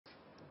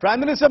Prime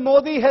Minister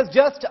Modi has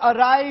just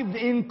arrived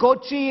in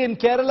Kochi in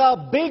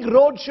Kerala. Big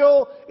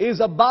roadshow is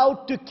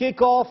about to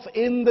kick off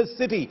in the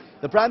city.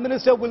 The Prime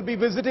Minister will be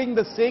visiting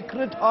the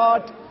Sacred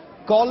Heart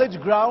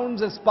College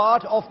grounds as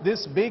part of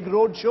this big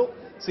roadshow.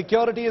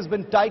 Security has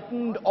been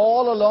tightened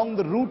all along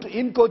the route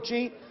in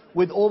Kochi,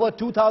 with over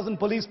 2,000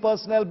 police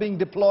personnel being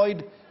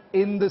deployed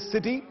in the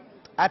city.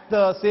 At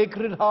the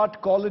Sacred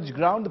Heart College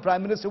ground, the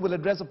Prime Minister will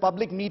address a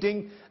public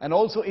meeting and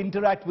also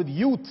interact with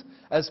youth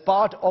as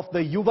part of the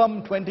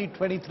Yuvam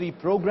 2023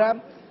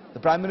 program. The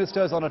Prime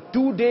Minister is on a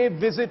 2-day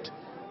visit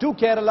to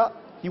Kerala.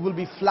 He will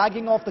be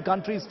flagging off the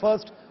country's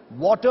first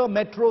water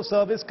metro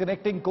service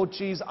connecting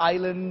Kochi's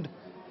island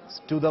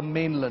to the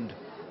mainland.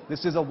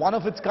 This is a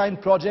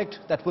one-of-its-kind project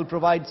that will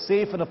provide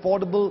safe and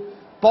affordable,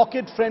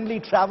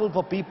 pocket-friendly travel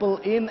for people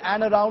in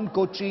and around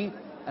Kochi,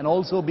 and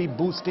also be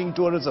boosting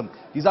tourism.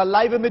 These are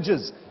live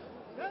images.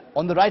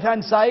 On the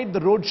right-hand side, the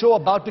roadshow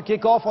about to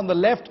kick off. On the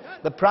left,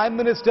 the Prime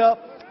Minister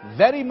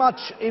very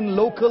much in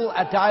local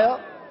attire.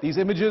 These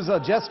images are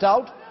just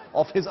out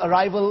of his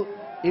arrival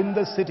in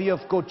the city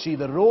of Kochi.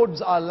 The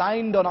roads are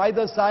lined on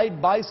either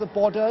side by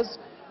supporters.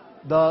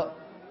 The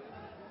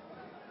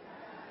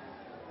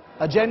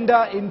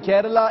agenda in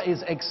Kerala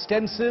is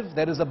extensive.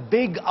 There is a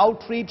big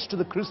outreach to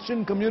the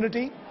Christian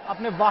community.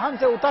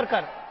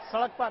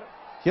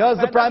 Here's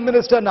the Prime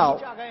Minister now,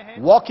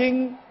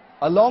 walking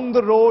along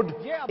the road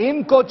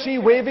in Kochi,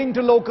 waving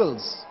to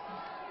locals,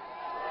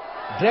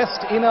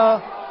 dressed in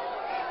a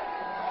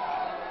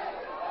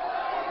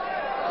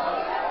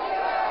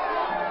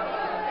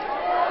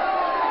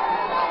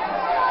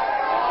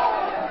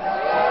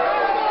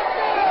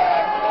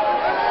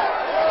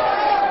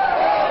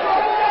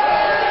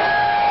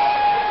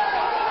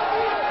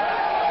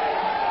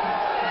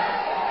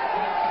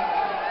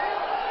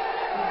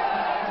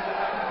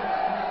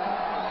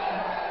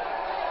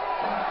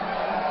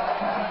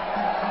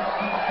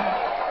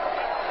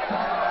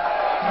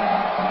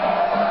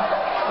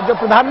जो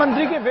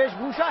प्रधानमंत्री की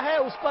वेशभूषा है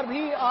उस पर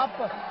भी आप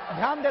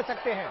ध्यान दे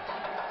सकते हैं।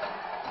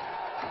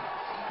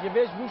 ये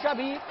वेशभूषा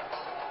भी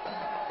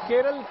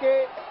केरल के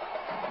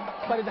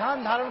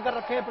परिधान धारण कर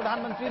रखे हैं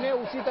प्रधानमंत्री ने,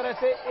 उसी तरह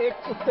से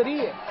एक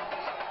उत्तरीय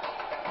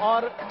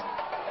और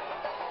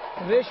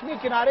रेशमी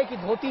किनारे की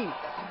धोती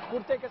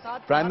कुर्ते के साथ।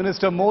 Prime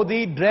Minister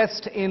Modi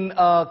dressed in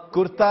a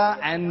kurta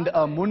and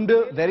a mund,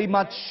 very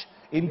much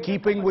in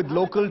keeping with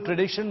local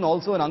tradition,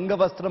 also an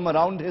angavastram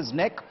around his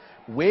neck,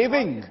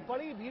 waving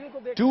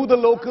to the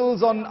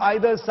locals on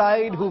either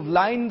side who've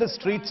lined the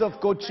streets of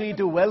Kochi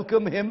to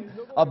welcome him.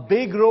 A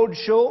big road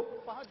show.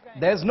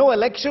 There's no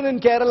election in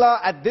Kerala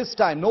at this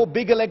time, no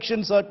big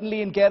election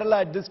certainly in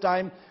Kerala at this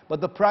time,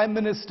 but the Prime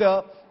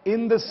Minister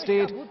in the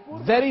state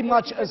very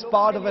much as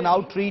part of an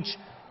outreach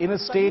in a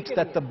state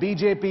that the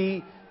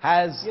BJP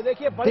has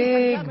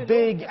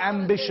big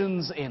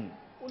ambitions in.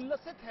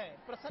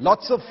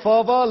 Lots of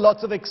fervor,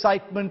 lots of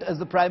excitement as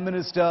the Prime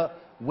Minister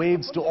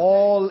waves to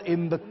all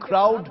in the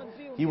crowd.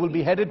 He will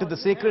be headed to the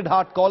Sacred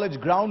Heart College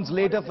grounds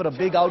later for a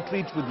big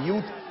outreach with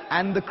youth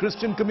and the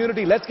Christian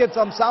community. Let's get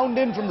some sound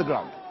in from the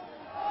ground.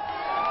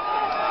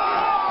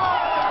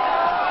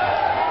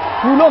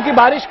 फूलों की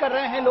बारिश कर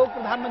रहे हैं लोग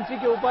प्रधानमंत्री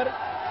के ऊपर,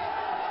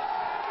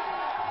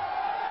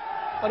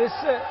 और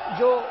इस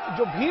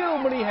जो भीड़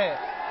उमड़ी है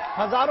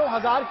हजारों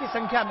हजार की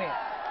संख्या में,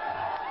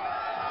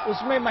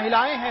 उसमें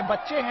महिलाएं हैं,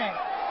 बच्चे हैं,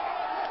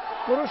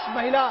 पुरुष,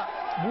 महिला,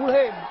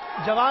 बूढ़े,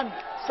 जवान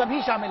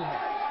सभी शामिल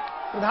हैं।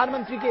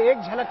 प्रधानमंत्री के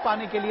एक झलक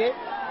पाने के लिए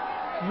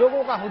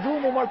लोगों का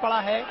हुजूम उमड़ पड़ा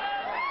है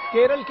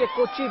केरल के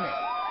कोच्चि में।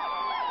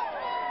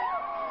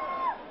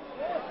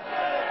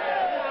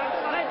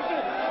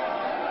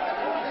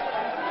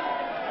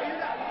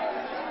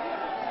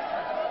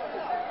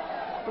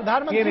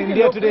 In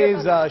India today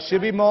is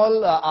Shibi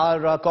Mall,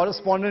 our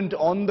correspondent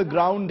on the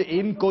ground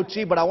in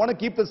Kochi. But I want to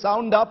keep the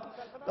sound up,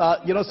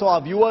 so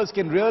our viewers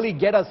can really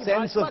get a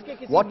sense of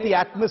what the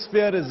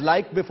atmosphere is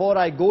like before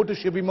I go to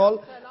Shibi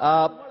Mall.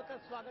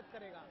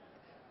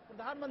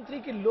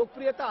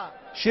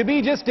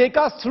 Shibi, just take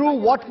us through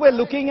what we're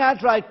looking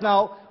at right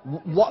now.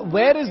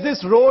 Where is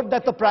this road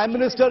that the Prime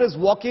Minister is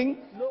walking,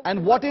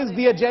 and what is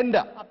the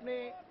agenda?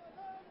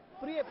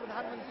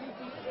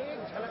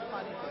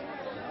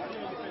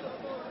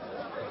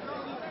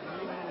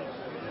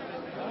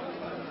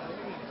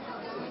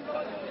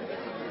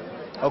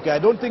 Okay, I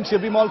don't think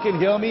Shibi Mall can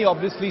hear me.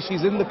 Obviously,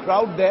 she's in the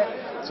crowd there.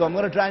 So I'm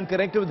going to try and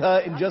connect with her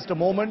in just a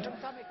moment.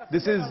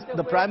 This is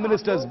the Prime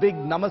Minister's big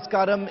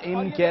namaskaram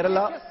in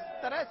Kerala.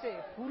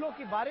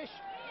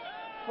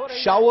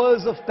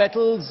 Showers of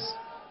petals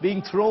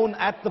being thrown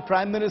at the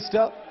Prime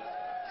Minister,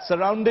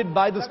 surrounded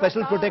by the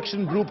Special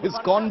Protection Group. His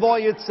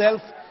convoy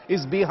itself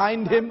is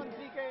behind him.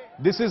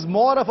 This is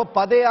more of a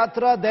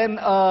padayatra than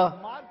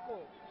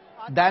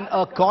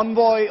a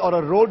convoy or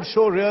a road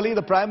show really.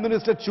 The Prime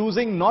Minister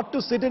choosing not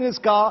to sit in his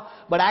car,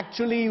 but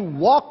actually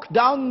walk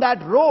down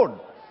that road.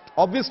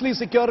 Obviously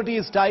security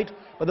is tight,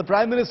 but the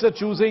Prime Minister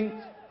choosing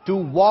to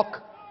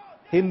walk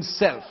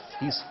himself.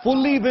 He's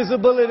fully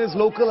visible in his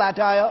local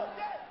attire,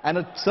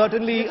 and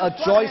certainly a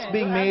choice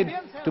being made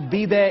to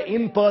be there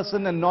in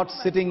person and not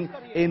sitting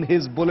in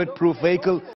his bulletproof vehicle.